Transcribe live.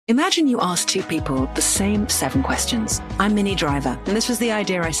Imagine you ask two people the same 7 questions. I'm Minnie Driver, and this was the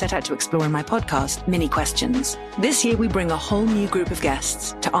idea I set out to explore in my podcast, Minnie Questions. This year, we bring a whole new group of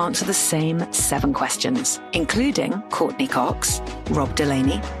guests to answer the same 7 questions, including Courtney Cox, Rob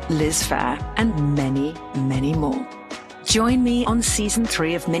Delaney, Liz Phair, and many, many more. Join me on Season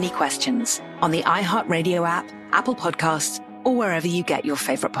 3 of Minnie Questions on the iHeartRadio app, Apple Podcasts, or wherever you get your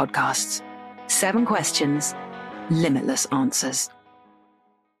favorite podcasts. 7 questions, limitless answers.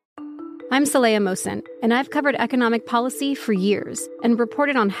 I'm Saleha Mohsin, and I've covered economic policy for years and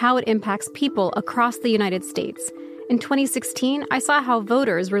reported on how it impacts people across the United States. In 2016, I saw how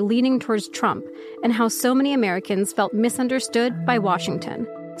voters were leaning towards Trump and how so many Americans felt misunderstood by Washington.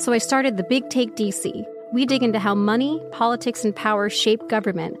 So I started The Big Take DC. We dig into how money, politics, and power shape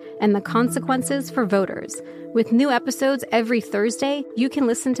government and the consequences for voters. With new episodes every Thursday, you can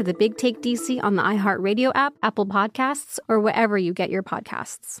listen to The Big Take DC on the iHeartRadio app, Apple Podcasts, or wherever you get your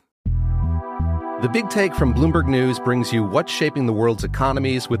podcasts. The Big Take from Bloomberg News brings you what's shaping the world's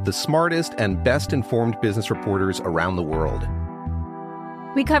economies with the smartest and best-informed business reporters around the world.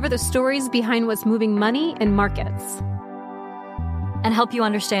 We cover the stories behind what's moving money and markets, and help you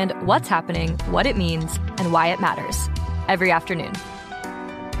understand what's happening, what it means, and why it matters every afternoon.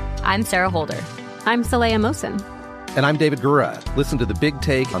 I'm Sarah Holder. I'm Saleha Mohsin. And I'm David Gura. Listen to The Big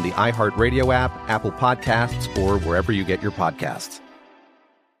Take on the iHeartRadio app, Apple Podcasts, or wherever you get your podcasts.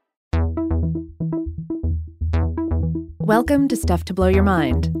 Welcome to Stuff to Blow Your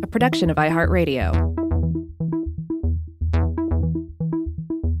Mind, a production of iHeartRadio.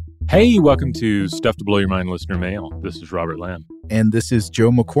 Hey, welcome to Stuff to Blow Your Mind listener mail. This is Robert Lamb. And this is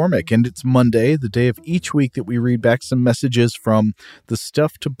Joe McCormick, and it's Monday, the day of each week that we read back some messages from the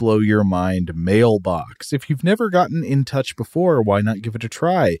Stuff to Blow Your Mind mailbox. If you've never gotten in touch before, why not give it a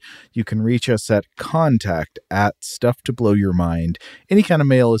try? You can reach us at contact@stufftoblowyourmind. Any kind of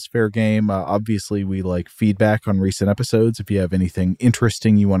mail is fair game. Obviously, we like feedback on recent episodes. If you have anything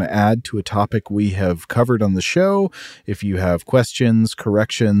interesting you want to add to a topic we have covered on the show, if you have questions,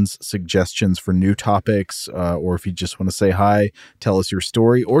 corrections, suggestions for new topics, or if you just want to say hi, tell us your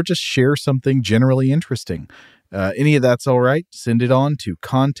story, or just share something generally interesting. Any of that's all right. Send it on to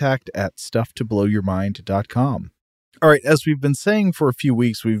contact@stufftoblowyourmind.com. All right, as we've been saying for a few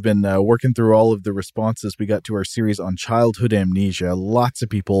weeks, we've been working through all of the responses we got to our series on childhood amnesia. Lots of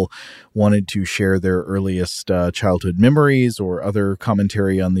people wanted to share their earliest childhood memories or other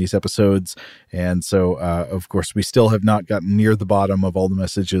commentary on these episodes. And so, of course, we still have not gotten near the bottom of all the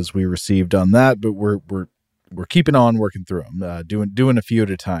messages we received on that, but we're keeping on working through them, doing a few at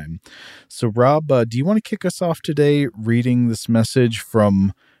a time. So, Rob, do you want to kick us off today reading this message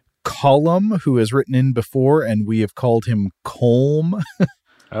from Colum, who has written in before, and we have called him Colm?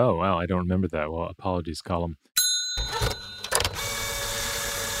 Oh, wow, I don't remember that. Well, apologies, Colum.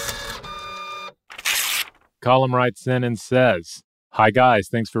 Colum writes in and says, "Hi, guys.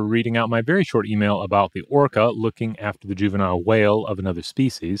 Thanks for reading out my very short email about the orca looking after the juvenile whale of another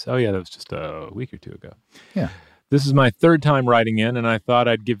species." Oh, yeah, that was just a week or two ago. Yeah. This is my 3rd time writing in, and I thought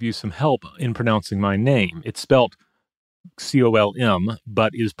I'd give you some help in pronouncing my name. It's spelt C-O-L-M,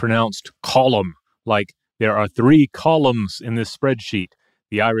 but is pronounced column, like there are 3 columns in this spreadsheet.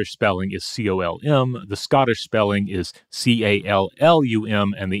 The Irish spelling is C-O-L-M, the Scottish spelling is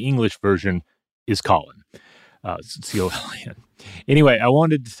C-A-L-L-U-M, and the English version is Colin, C-O-L-N. Anyway, I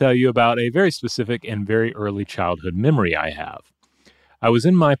wanted to tell you about a very specific and very early childhood memory I have. I was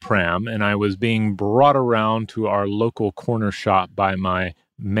in my pram, and I was being brought around to our local corner shop by my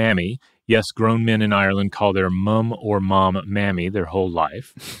mammy. Yes, grown men in Ireland call their mum or mom mammy their whole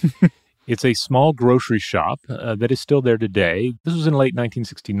life. It's a small grocery shop that is still there today. This was in late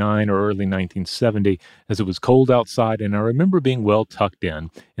 1969 or early 1970, as it was cold outside, and I remember being well tucked in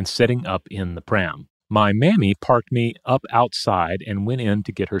and setting up in the pram. My mammy parked me up outside and went in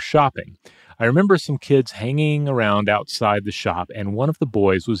to get her shopping. I remember some kids hanging around outside the shop, and one of the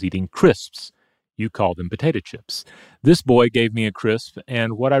boys was eating crisps. You call them potato chips. This boy gave me a crisp,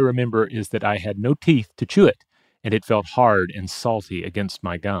 and what I remember is that I had no teeth to chew it, and it felt hard and salty against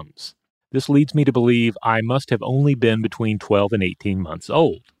my gums. This leads me to believe I must have only been between 12 and 18 months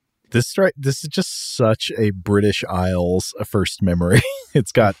old. This is just such a British Isles first memory.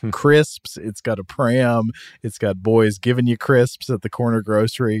 It's got crisps, it's got a pram, it's got boys giving you crisps at the corner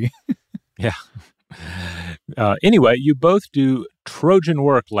grocery. Yeah. Anyway, you both do Trojan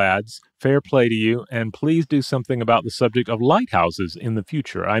work, lads. Fair play to you, and please do something about the subject of lighthouses in the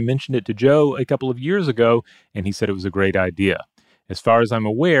future. I mentioned it to Joe a couple of years ago, and he said it was a great idea. As far as I'm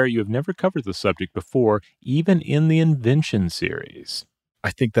aware, you have never covered the subject before, even in the Invention series. I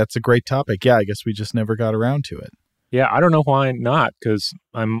think that's a great topic. Yeah, I guess we just never got around to it. Yeah, I don't know why not, because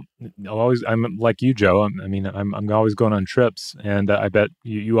I'm like you, Joe. I'm always going on trips, and I bet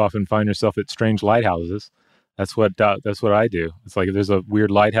you often find yourself at strange lighthouses. That's what I do. It's like if there's a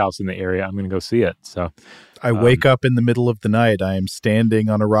weird lighthouse in the area, I'm going to go see it. So I wake up in the middle of the night. I am standing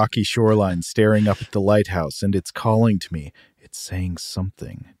on a rocky shoreline, staring up at the lighthouse, and it's calling to me. It's saying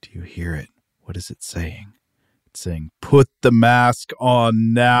something. Do you hear it? What is it saying? It's saying, "Put the mask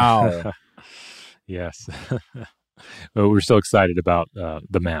on now." Yes. Well, we're so excited about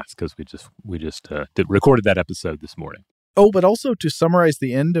the mask because we just recorded that episode this morning. Oh, but also to summarize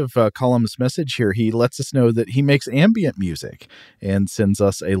the end of Colum's message here, he lets us know that he makes ambient music and sends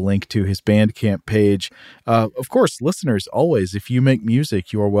us a link to his Bandcamp page. Of course, listeners, always, if you make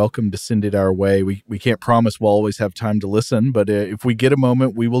music, you are welcome to send it our way. We can't promise we'll always have time to listen, but if we get a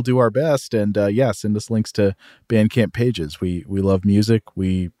moment, we will do our best. And send us links to Bandcamp pages. We love music.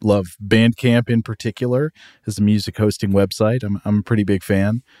 We love Bandcamp in particular as a music hosting website. I'm a pretty big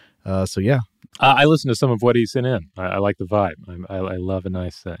fan. I listened to some of what he sent in. I like the vibe. I love a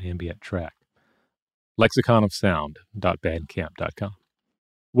nice ambient track. lexiconofsound.bandcamp.com.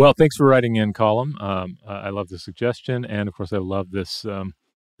 Well, thanks for writing in, Colum. I love the suggestion, and of course, I love this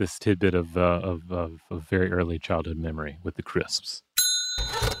this tidbit of very early childhood memory with the crisps.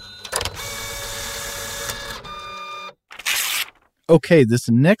 Okay, this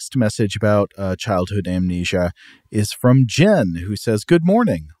next message about childhood amnesia is from Jen, who says, "Good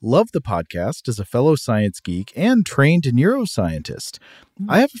morning. Love the podcast as a fellow science geek and trained neuroscientist.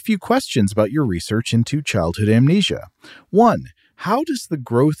 I have a few questions about your research into childhood amnesia. 1. How does the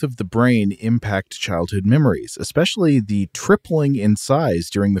growth of the brain impact childhood memories, especially the tripling in size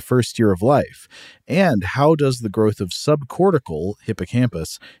during the first year of life? And how does the growth of subcortical,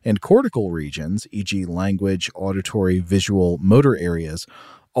 hippocampus, and cortical regions, e.g. language, auditory, visual, motor areas,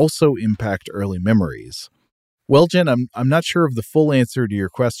 also impact early memories?" Well, Jen, I'm not sure of the full answer to your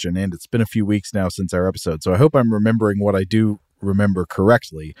question, and it's been a few weeks now since our episode, so I hope I'm remembering what I do remember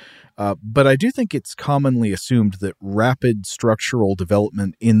correctly. But I do think it's commonly assumed that rapid structural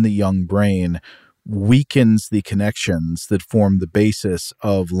development in the young brain weakens the connections that form the basis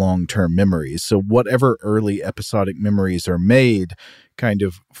of long-term memories. So whatever early episodic memories are made kind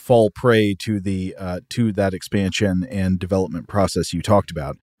of fall prey to that expansion and development process you talked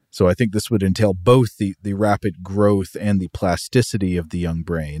about. So I think this would entail both the rapid growth and the plasticity of the young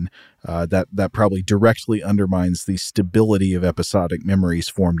brain. That probably directly undermines the stability of episodic memories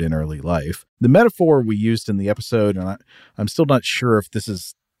formed in early life. The metaphor we used in the episode, and I'm still not sure if this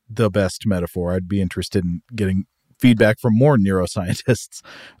is the best metaphor. I'd be interested in getting feedback from more neuroscientists.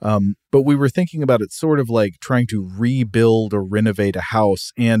 But we were thinking about it sort of like trying to rebuild or renovate a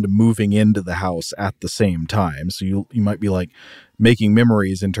house and moving into the house at the same time. So you might be like making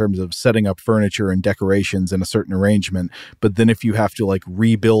memories in terms of setting up furniture and decorations in a certain arrangement. But then if you have to like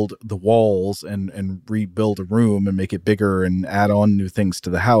rebuild the walls and rebuild a room and make it bigger and add on new things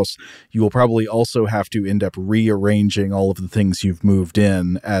to the house, you will probably also have to end up rearranging all of the things you've moved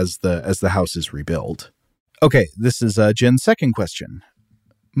in as the house is rebuilt. Okay, this is Jen's second question.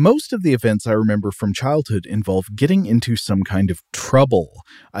 Most of the events I remember from childhood involve getting into some kind of trouble.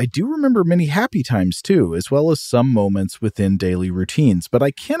 I do remember many happy times too, as well as some moments within daily routines, but I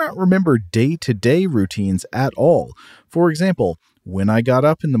cannot remember day-to-day routines at all. For example, when I got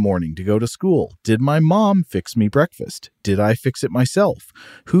up in the morning to go to school, did my mom fix me breakfast? Did I fix it myself?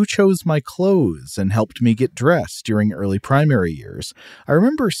 Who chose my clothes and helped me get dressed during early primary years? I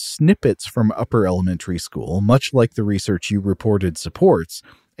remember snippets from upper elementary school, much like the research you reported supports,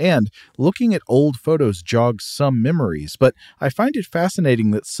 and looking at old photos jogs some memories, but I find it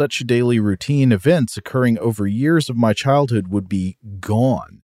fascinating that such daily routine events occurring over years of my childhood would be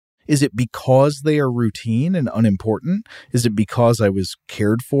gone. Is it because they are routine and unimportant? Is it because I was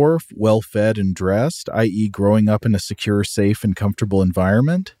cared for, well-fed, and dressed, i.e. growing up in a secure, safe, and comfortable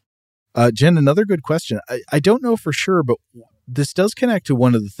environment? Jen, another good question. I don't know for sure, but this does connect to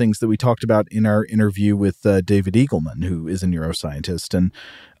one of the things that we talked about in our interview with David Eagleman, who is a neuroscientist. And,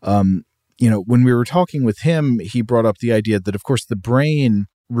 when we were talking with him, he brought up the idea that, of course, the brain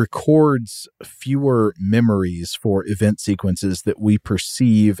records fewer memories for event sequences that we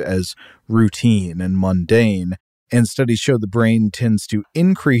perceive as routine and mundane. And studies show the brain tends to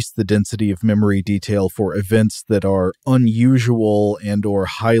increase the density of memory detail for events that are unusual and or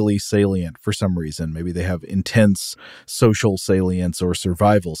highly salient for some reason. Maybe they have intense social salience or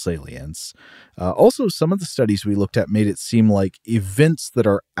survival salience. Also, some of the studies we looked at made it seem like events that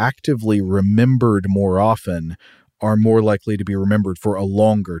are actively remembered more often are more likely to be remembered for a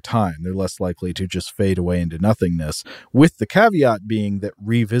longer time. They're less likely to just fade away into nothingness, with the caveat being that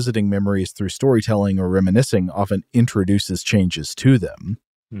revisiting memories through storytelling or reminiscing often introduces changes to them.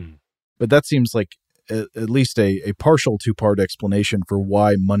 But that seems like at least a partial two-part explanation for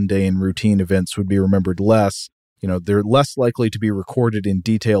why mundane routine events would be remembered less. They're less likely to be recorded in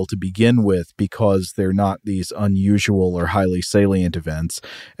detail to begin with because they're not these unusual or highly salient events.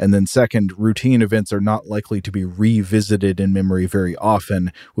 And then second, routine events are not likely to be revisited in memory very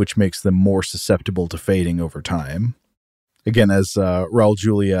often, which makes them more susceptible to fading over time. Again, as Raul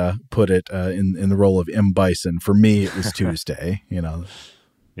Julia put it in the role of M. Bison, for me, it was Tuesday,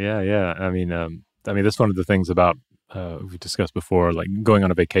 Yeah. I mean, that's one of the things about, we discussed before, like going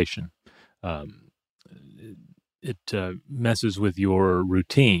on a vacation. It messes with your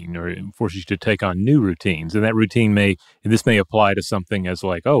routine, or it forces you to take on new routines. And that routine may apply to something as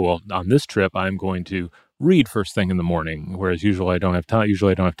like, oh, well, on this trip, I'm going to read first thing in the morning, whereas usually I don't have time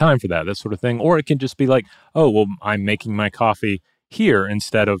for that sort of thing. Or it can just be like, oh, well, I'm making my coffee here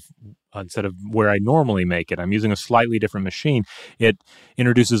instead of where I normally make it. I'm using a slightly different machine. It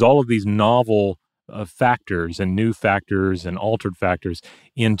introduces all of these novel factors and new factors and altered factors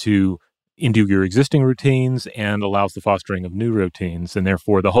into your existing routines and allows the fostering of new routines. And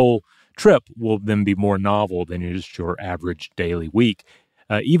therefore, the whole trip will then be more novel than just your average daily week.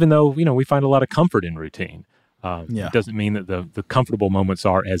 Even though, we find a lot of comfort in routine. It doesn't mean that the comfortable moments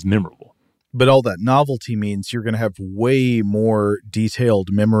are as memorable. But all that novelty means you're going to have way more detailed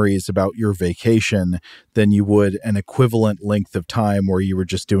memories about your vacation than you would an equivalent length of time where you were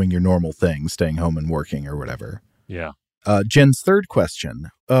just doing your normal thing, staying home and working or whatever. Yeah. Jen's third question,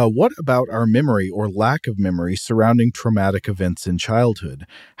 what about our memory or lack of memory surrounding traumatic events in childhood?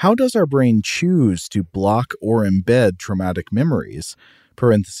 How does our brain choose to block or embed traumatic memories?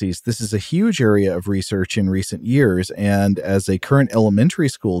 Parentheses, this is a huge area of research in recent years, and as a current elementary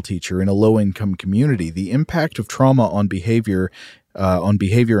school teacher in a low-income community, the impact of trauma on behavior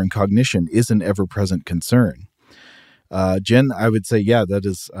and cognition is an ever-present concern. Jen, I would say, that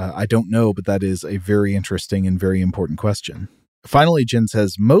is, I don't know, but that is a very interesting and very important question. Finally, Jen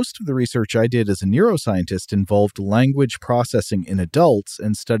says, most of the research I did as a neuroscientist involved language processing in adults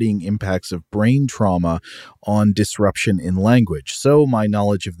and studying impacts of brain trauma on disruption in language. So my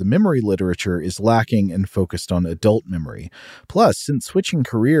knowledge of the memory literature is lacking and focused on adult memory. Plus, since switching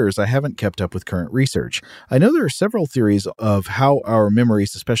careers, I haven't kept up with current research. I know there are several theories of how our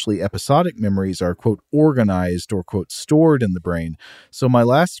memories, especially episodic memories, are, quote, organized or, quote, stored in the brain. So my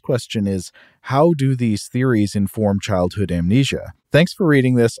last question is, how do these theories inform childhood amnesia? Thanks for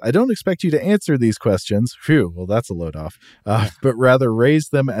reading this. I don't expect you to answer these questions. Phew, well, that's a load off. But rather raise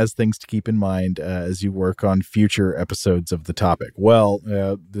them as things to keep in mind as you work on future episodes of the topic. Well,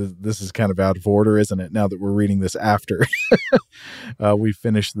 this is kind of out of order, isn't it? Now that we're reading this after we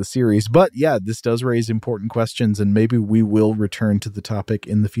finished the series. But yeah, this does raise important questions, and maybe we will return to the topic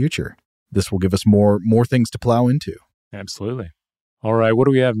in the future. This will give us more things to plow into. Absolutely. All right, what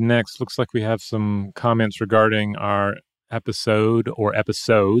do we have next? Looks like we have some comments regarding our episode or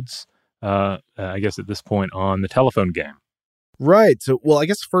episodes, I guess at this point, on the telephone game. Right. So, well, I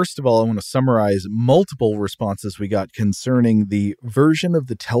guess first of all, I want to summarize multiple responses we got concerning the version of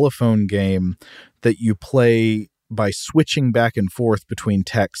the telephone game that you play by switching back and forth between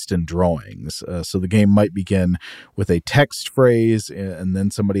text and drawings. So the game might begin with a text phrase, and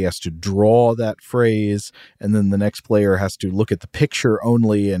then somebody has to draw that phrase, and then the next player has to look at the picture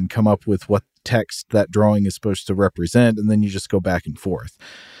only and come up with what text that drawing is supposed to represent, and then you just go back and forth.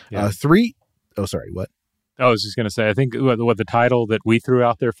 Yeah. What? I was just going to say, I think what the title that we threw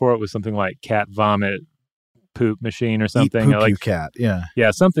out there for it was something like cat vomit poop machine or something. Eat poop, you cat.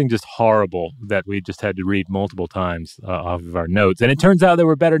 Yeah, something just horrible that we just had to read multiple times off of our notes. And it turns out there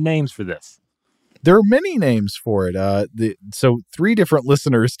were better names for this. There are many names for it. So 3 different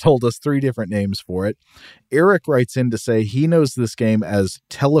listeners told us 3 different names for it. Eric writes in to say he knows this game as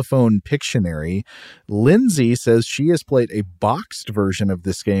Telephone Pictionary. Lindsay says she has played a boxed version of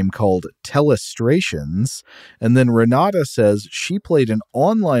this game called Telestrations. And then Renata says she played an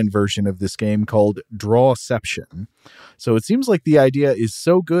online version of this game called Drawception. So it seems like the idea is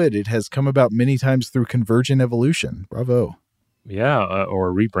so good it has come about many times through convergent evolution. Bravo. Yeah,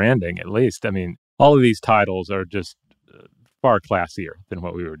 or rebranding at least. I mean, all of these titles are just far classier than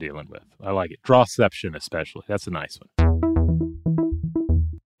what we were dealing with. I like it. Drawception especially. That's a nice one.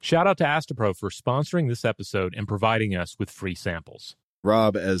 Shout out to Astapro for sponsoring this episode and providing us with free samples.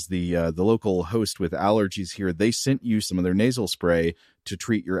 Rob, as the local host with allergies here, they sent you some of their nasal spray to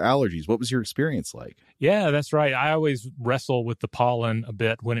treat your allergies. What was your experience like? Yeah, that's right. I always wrestle with the pollen a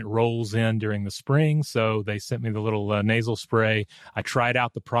bit when it rolls in during the spring, so they sent me the little nasal spray. I tried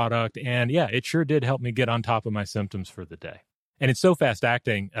out the product, and yeah, it sure did help me get on top of my symptoms for the day. And it's so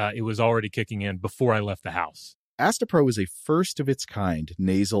fast-acting, it was already kicking in before I left the house. Astepro is a first-of-its-kind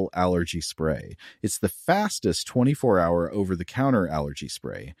nasal allergy spray. It's the fastest 24-hour over-the-counter allergy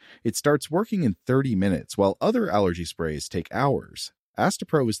spray. It starts working in 30 minutes, while other allergy sprays take hours.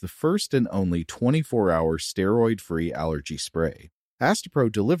 Astepro is the first and only 24-hour steroid-free allergy spray.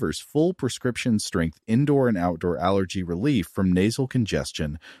 Astepro delivers full prescription-strength indoor and outdoor allergy relief from nasal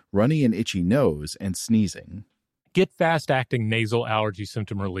congestion, runny and itchy nose, and sneezing. Get fast-acting nasal allergy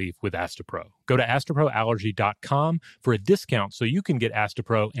symptom relief with Astepro. Go to asteproallergy.com for a discount so you can get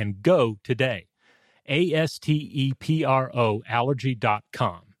Astepro and go today. ASTEPRO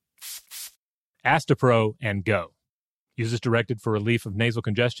allergy.com. Astepro and go. Use as directed for relief of nasal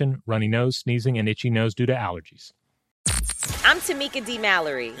congestion, runny nose, sneezing, and itchy nose due to allergies. I'm Tamika D.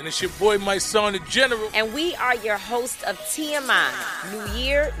 Mallory. And it's your boy, my son, the General. And we are your hosts of TMI. New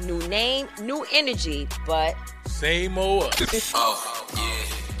year, new name, new energy, but same old us. Oh,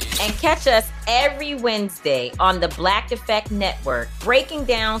 yeah. And catch us every Wednesday on the Black Effect Network, breaking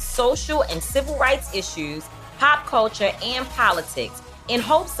down social and civil rights issues, pop culture, and politics in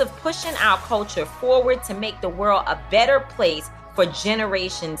hopes of pushing our culture forward to make the world a better place for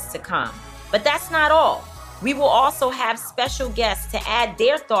generations to come. But that's not all. We will also have special guests to add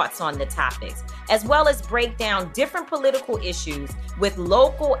their thoughts on the topics, as well as break down different political issues with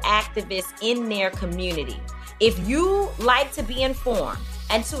local activists in their community. If you like to be informed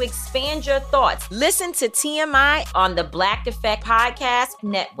and to expand your thoughts, listen to TMI on the Black Effect Podcast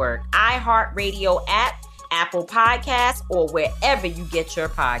Network, iHeartRadio app, Apple Podcasts, or wherever you get your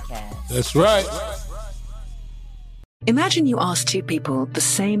podcasts. That's right. Imagine you ask two people the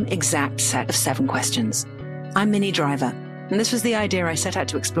same exact set of 7 questions. I'm Minnie Driver, and this was the idea I set out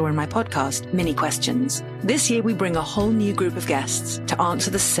to explore in my podcast, Mini Questions. This year, we bring a whole new group of guests to answer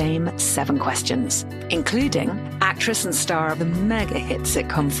the same 7 questions, including actress and star of the mega-hit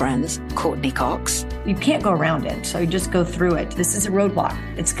sitcom Friends, Courtney Cox. You can't go around it, so you just go through it. This is a roadblock.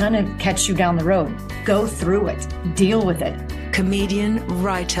 It's going to catch you down the road. Go through it. Deal with it. Comedian,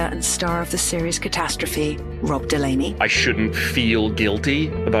 writer, and star of the series Catastrophe, Rob Delaney. I shouldn't feel guilty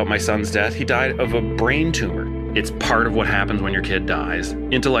about my son's death. He died of a brain tumor. It's part of what happens when your kid dies.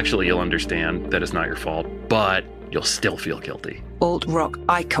 Intellectually, you'll understand that it's not your fault, but you'll still feel guilty. Alt-rock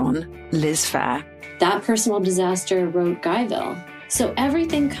icon, Liz Phair. That personal disaster wrote Guyville. So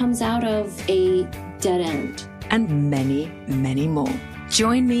everything comes out of a dead end. And many, many more.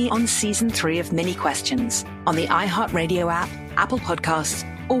 Join me on Season 3 of Mini Questions on the iHeartRadio app, Apple Podcasts,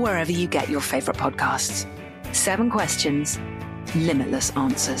 or wherever you get your favorite podcasts. 7 questions, limitless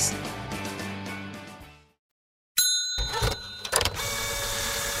answers.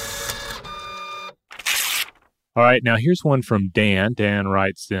 All right, now here's one from Dan. Dan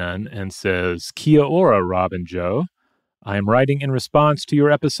writes in and says, Kia ora, Rob and Joe. I am writing in response to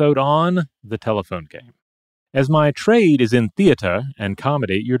your episode on the telephone game. As my trade is in theater and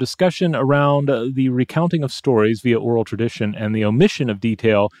comedy, your discussion around the recounting of stories via oral tradition and the omission of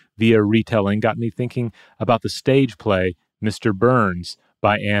detail via retelling got me thinking about the stage play Mr. Burns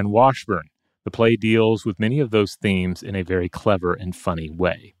by Anne Washburn. The play deals with many of those themes in a very clever and funny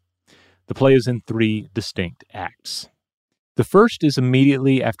way. The play is in 3 distinct acts. The first is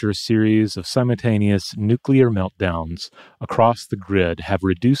immediately after a series of simultaneous nuclear meltdowns across the grid have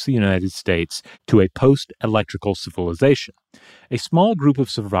reduced the United States to a post-electrical civilization. A small group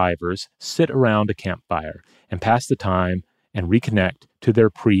of survivors sit around a campfire and pass the time and reconnect to their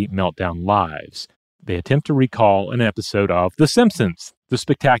pre-meltdown lives. They attempt to recall an episode of The Simpsons, the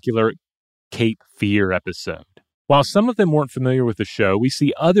spectacular Cape Fear episode. While some of them weren't familiar with the show, we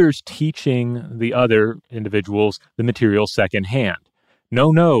see others teaching the other individuals the material secondhand.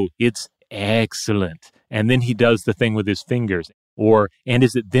 No, it's excellent. And then he does the thing with his fingers. Or, and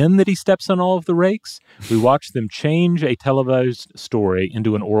is it then that he steps on all of the rakes? We watch them change a televised story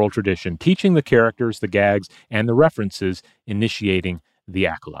into an oral tradition, teaching the characters, the gags, and the references, initiating the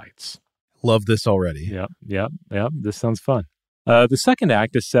acolytes. Love this already. Yep. This sounds fun. The second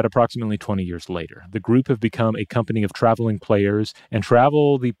act is set approximately 20 years later. The group have become a company of traveling players and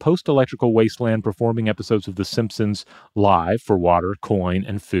travel the post-electrical wasteland performing episodes of The Simpsons live for water, coin,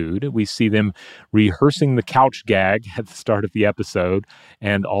 and food. We see them rehearsing the couch gag at the start of the episode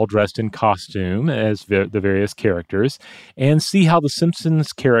and all dressed in costume as the various characters, and see how The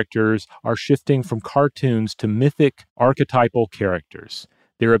Simpsons characters are shifting from cartoons to mythic archetypal characters.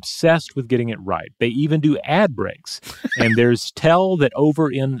 They're obsessed with getting it right. They even do ad breaks. And there's tell that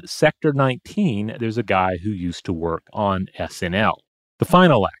over in Sector 19, there's a guy who used to work on SNL. The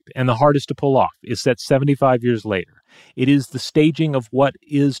final act, and the hardest to pull off, is set 75 years later. It is the staging of what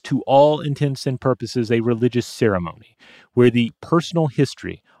is, to all intents and purposes, a religious ceremony, where the personal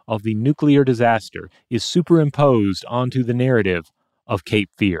history of the nuclear disaster is superimposed onto the narrative of Cape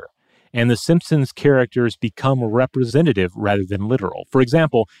Fear. And the Simpsons characters become representative rather than literal. For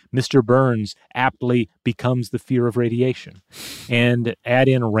example, Mr. Burns aptly becomes the fear of radiation. And add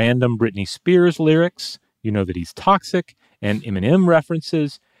in random Britney Spears lyrics, you know that he's toxic, and Eminem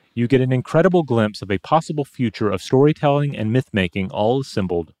references, you get an incredible glimpse of a possible future of storytelling and myth-making all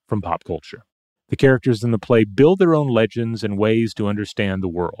assembled from pop culture. The characters in the play build their own legends and ways to understand the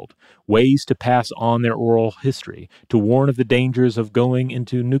world, ways to pass on their oral history, to warn of the dangers of going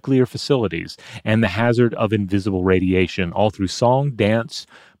into nuclear facilities and the hazard of invisible radiation, all through song, dance,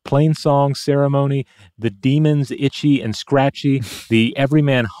 plain song, ceremony, the demons Itchy and Scratchy, the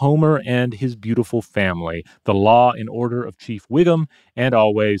everyman Homer and his beautiful family, the law and order of Chief Wiggum, and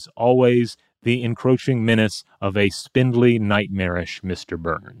always, always, the encroaching menace of a spindly, nightmarish Mr.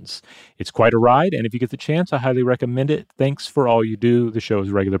 Burns. It's quite a ride, and if you get the chance, I highly recommend it. Thanks for all you do. The show is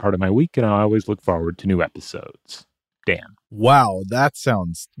a regular part of my week, and I always look forward to new episodes. Dan. Wow, that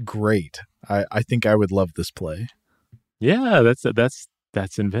sounds great. I think I would love this play. Yeah,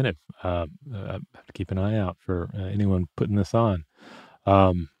 that's inventive. I have to keep an eye out for anyone putting this on.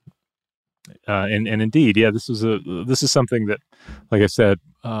 And indeed, yeah, this is something that, like I said,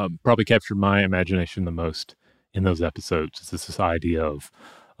 probably captured my imagination the most in those episodes. It's this idea of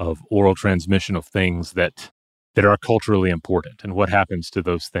oral transmission of things that are culturally important and what happens to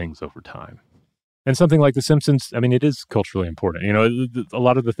those things over time. And something like The Simpsons, I mean, it is culturally important. You know, a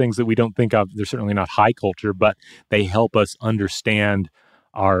lot of the things that we don't think of, they're certainly not high culture, but they help us understand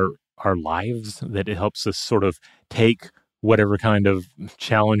our lives, that it helps us sort of take whatever kind of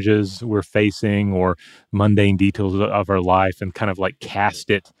challenges we're facing or mundane details of our life and kind of like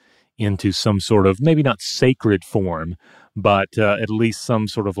cast it into some sort of, maybe not sacred form, but at least some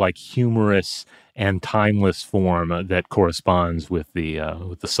sort of like humorous and timeless form that corresponds with the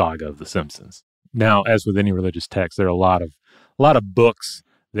saga of The Simpsons. Now, as with any religious text, there are a lot of books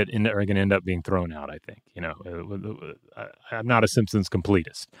that are going to end up being thrown out, I think. You know, I'm not a Simpsons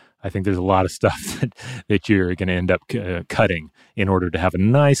completist. I think there's a lot of stuff that you're going to end up cutting in order to have a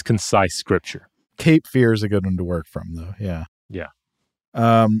nice, concise scripture. Cape Fear is a good one to work from, though. Yeah. Yeah.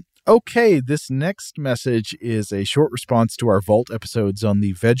 Okay, this next message is a short response to our Vault episodes on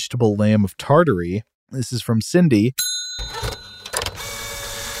the vegetable lamb of Tartary. This is from Cindy.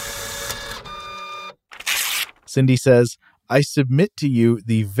 Cindy says, I submit to you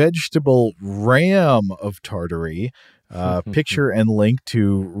the vegetable ram of Tartary. Picture and link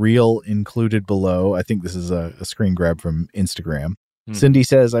to reel included below. I think this is a screen grab from Instagram. Cindy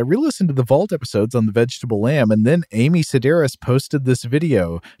says, I re-listened to the Vault episodes on the vegetable lamb, and then Amy Sedaris posted this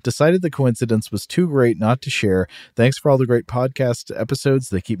video. Decided the coincidence was too great not to share. Thanks for all the great podcast episodes.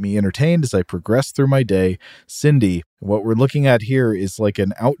 They keep me entertained as I progress through my day. Cindy, what we're looking at here is like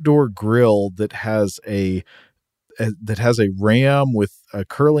an outdoor grill that has a ram with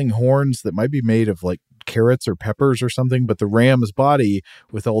curling horns that might be made of like carrots or peppers or something, but the ram's body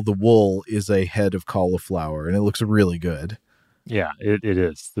with all the wool is a head of cauliflower, and it looks really good. Yeah, it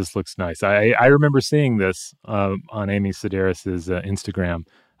is. This looks nice. I remember seeing this on Amy Sedaris's Instagram.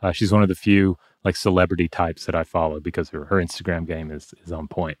 She's one of the few like celebrity types that I follow because her Instagram game is on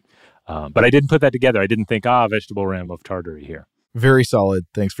point. But I didn't put that together. I didn't think, vegetable ram of Tartary here. Very solid.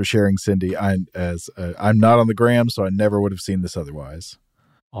 Thanks for sharing, Cindy. I'm not on the gram, so I never would have seen this otherwise.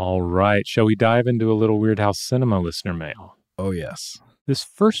 All right. Shall we dive into a little Weird House Cinema listener mail? Oh, yes. This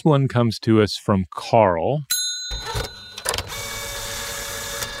first one comes to us from Carl.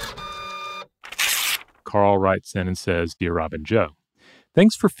 Carl writes in and says, Dear Rob and Joe,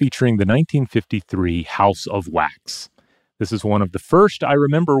 thanks for featuring the 1953 House of Wax. This is one of the first I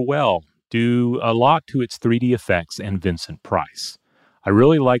remember well, due a lot to its 3D effects and Vincent Price. I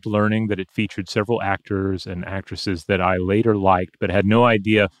really liked learning that it featured several actors and actresses that I later liked but had no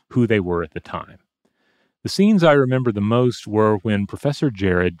idea who they were at the time. The scenes I remember the most were when Professor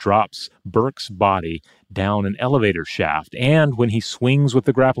Jared drops Burke's body down an elevator shaft and when he swings with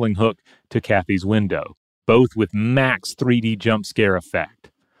the grappling hook to Kathy's window, both with max 3D jump scare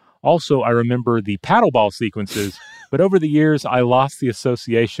effect. Also, I remember the paddleball sequences, but over the years, I lost the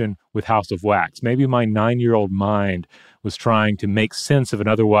association with House of Wax. Maybe my 9-year-old mind was trying to make sense of an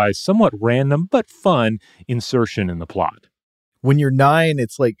otherwise somewhat random but fun insertion in the plot. When you're 9,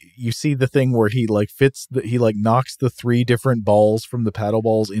 it's like you see the thing where he knocks the 3 different balls from the paddle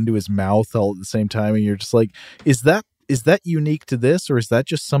balls into his mouth all at the same time. And you're just like, is that unique to this, or is that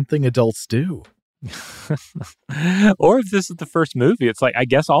just something adults do? Or if this is the first movie, it's like, I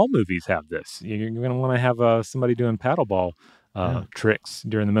guess all movies have this. You're going to want to have somebody doing paddleball tricks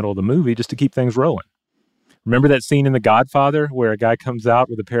during the middle of the movie just to keep things rolling. Remember that scene in The Godfather where a guy comes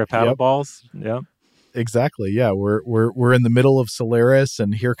out with a pair of paddle balls? Yeah. Exactly. Yeah, we're in the middle of Solaris,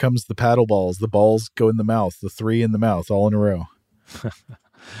 and here comes the paddle balls. The balls go in the mouth, the 3 in the mouth, all in a row.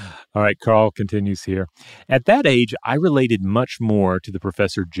 All right, Carl continues here. At that age, I related much more to the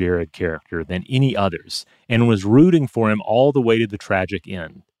Professor Jared character than any others, and was rooting for him all the way to the tragic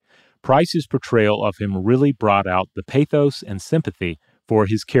end. Price's portrayal of him really brought out the pathos and sympathy for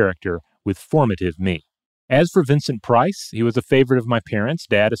his character with formative me. As for Vincent Price, he was a favorite of my parents,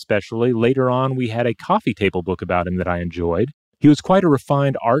 Dad especially. Later on, we had a coffee table book about him that I enjoyed. He was quite a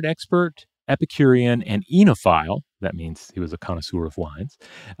refined art expert, Epicurean, and enophile. That means he was a connoisseur of wines.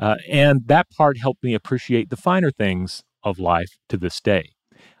 And that part helped me appreciate the finer things of life to this day.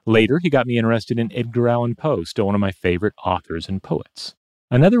 Later, he got me interested in Edgar Allan Poe, still one of my favorite authors and poets.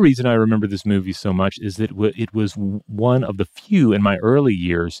 Another reason I remember this movie so much is that it was one of the few in my early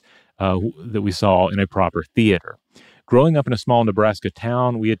years that we saw in a proper theater. Growing up in a small Nebraska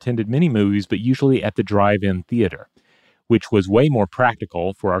town, we attended many movies, but usually at the drive-in theater, which was way more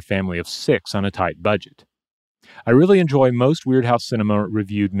practical for our family of 6 on a tight budget. I really enjoy most Weirdhouse Cinema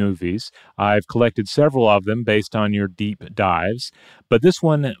reviewed movies. I've collected several of them based on your deep dives, but this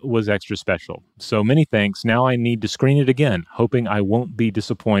one was extra special. So many thanks. Now I need to screen it again, hoping I won't be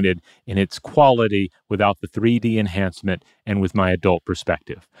disappointed in its quality without the 3D enhancement and with my adult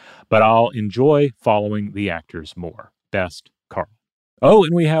perspective. But I'll enjoy following the actors more. Best, Carl. Oh,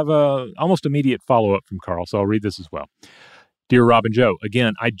 and we have a almost immediate follow-up from Carl, so I'll read this as well. Dear Rob and Joe,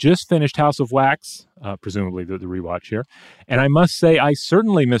 again, I just finished House of Wax, presumably the rewatch here, and I must say I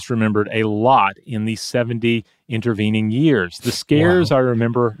certainly misremembered a lot in the 70 intervening years. The scares I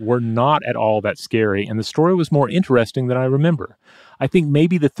remember were not at all that scary, and the story was more interesting than I remember. I think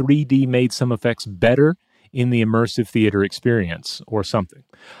maybe the 3D made some effects better in the immersive theater experience or something.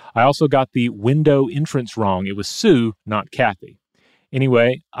 I also got the window entrance wrong. It was Sue, not Kathy.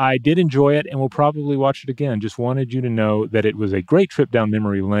 Anyway, I did enjoy it and will probably watch it again. Just wanted you to know that it was a great trip down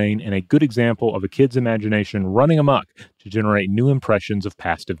memory lane and a good example of a kid's imagination running amok to generate new impressions of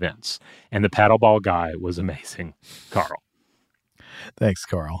past events. And the paddleball guy was amazing. Carl. Thanks,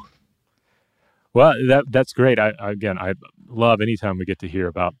 Carl. Well, that's great. I love anytime we get to hear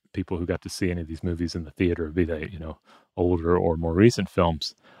about people who got to see any of these movies in the theater, be they, older or more recent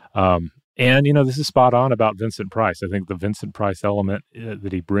films. And, this is spot on about Vincent Price. I think the Vincent Price element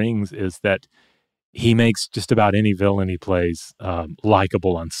that he brings is that he makes just about any villain he plays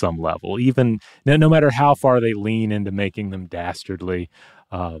likable on some level. Even no matter how far they lean into making them dastardly,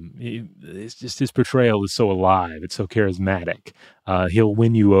 it's just his portrayal is so alive. It's so charismatic. He'll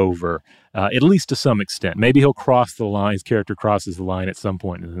win you over, at least to some extent. Maybe he'll cross the line. His character crosses the line at some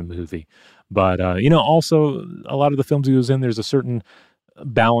point in the movie. But, also a lot of the films he was in, there's a certain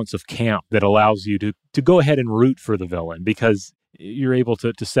balance of camp that allows you to go ahead and root for the villain because you're able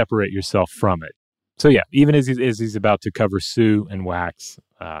to separate yourself from it. So yeah, even as he's about to cover Sue and Wax,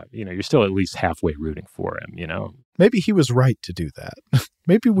 you're still at least halfway rooting for him, Maybe he was right to do that.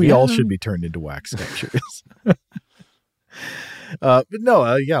 Maybe we all should be turned into wax sculptures. But no,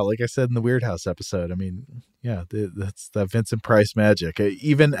 like I said in the Weirdhouse episode, I mean, that's that Vincent Price magic.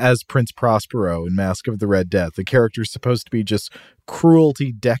 Even as Prince Prospero in Mask of the Red Death, the character's supposed to be just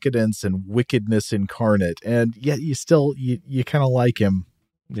cruelty, decadence, and wickedness incarnate, and yet you kind of like him.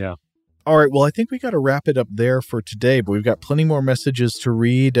 Yeah. All right, well, I think we got to wrap it up there for today, but we've got plenty more messages to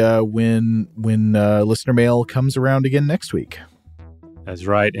read when listener mail comes around again next week. That's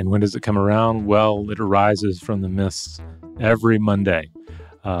right. And when does it come around? Well, it arises from the mists every Monday.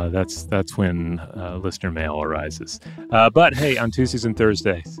 That's when listener mail arises. But hey, on Tuesdays and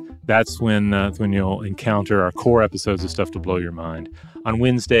Thursdays, that's when you'll encounter our core episodes of Stuff to Blow Your Mind. On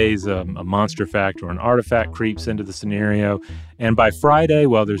Wednesdays, a monster fact or an artifact creeps into the scenario. And by Friday,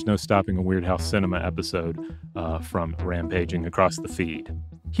 well, there's no stopping a Weirdhouse Cinema episode from rampaging across the feed.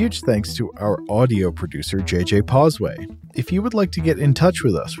 Huge thanks to our audio producer, JJ Posway. If you would like to get in touch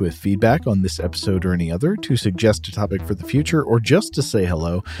with us with feedback on this episode or any other, to suggest a topic for the future, or just to say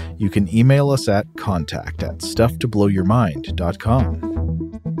hello, you can email us at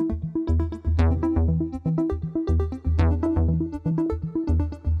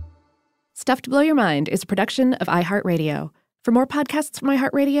contact@stufftoblowyourmind.com. Stuff to Blow Your Mind is a production of iHeartRadio. For more podcasts from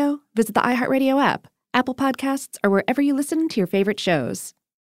iHeartRadio, visit the iHeartRadio app, Apple Podcasts, or wherever you listen to your favorite shows.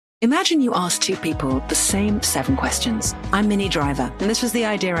 Imagine you ask two people the same 7 questions. I'm Minnie Driver, and this was the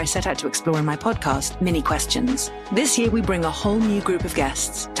idea I set out to explore in my podcast, Mini Questions. This year, we bring a whole new group of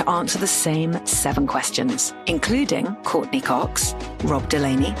guests to answer the same 7 questions, including Courtney Cox, Rob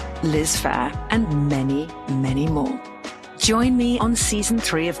Delaney, Liz Phair, and many, many more. Join me on Season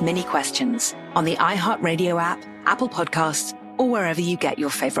 3 of Mini Questions on the iHeartRadio app, Apple Podcasts, or wherever you get your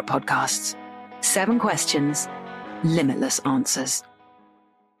favorite podcasts. 7 questions, limitless answers.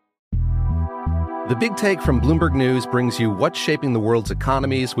 The Big Take from Bloomberg News brings you what's shaping the world's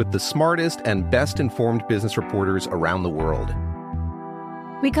economies with the smartest and best-informed business reporters around the world.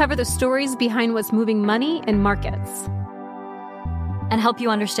 We cover the stories behind what's moving money and markets, and help you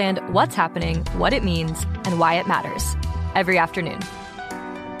understand what's happening, what it means, and why it matters every afternoon.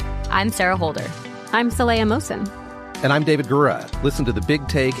 I'm Sarah Holder. I'm Saleha Mohsin. And I'm David Gura. Listen to The Big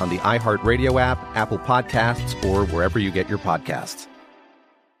Take on the iHeartRadio app, Apple Podcasts, or wherever you get your podcasts.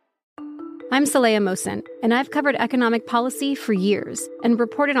 I'm Saleha Mohsin, and I've covered economic policy for years and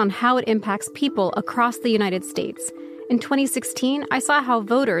reported on how it impacts people across the United States. In 2016, I saw how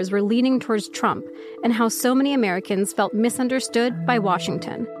voters were leaning towards Trump and how so many Americans felt misunderstood by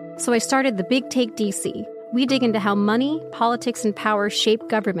Washington. So I started The Big Take DC. We dig into how money, politics, and power shape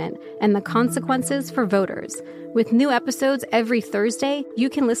government and the consequences for voters. With new episodes every Thursday, you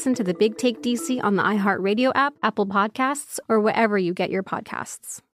can listen to The Big Take DC on the iHeartRadio app, Apple Podcasts, or wherever you get your podcasts.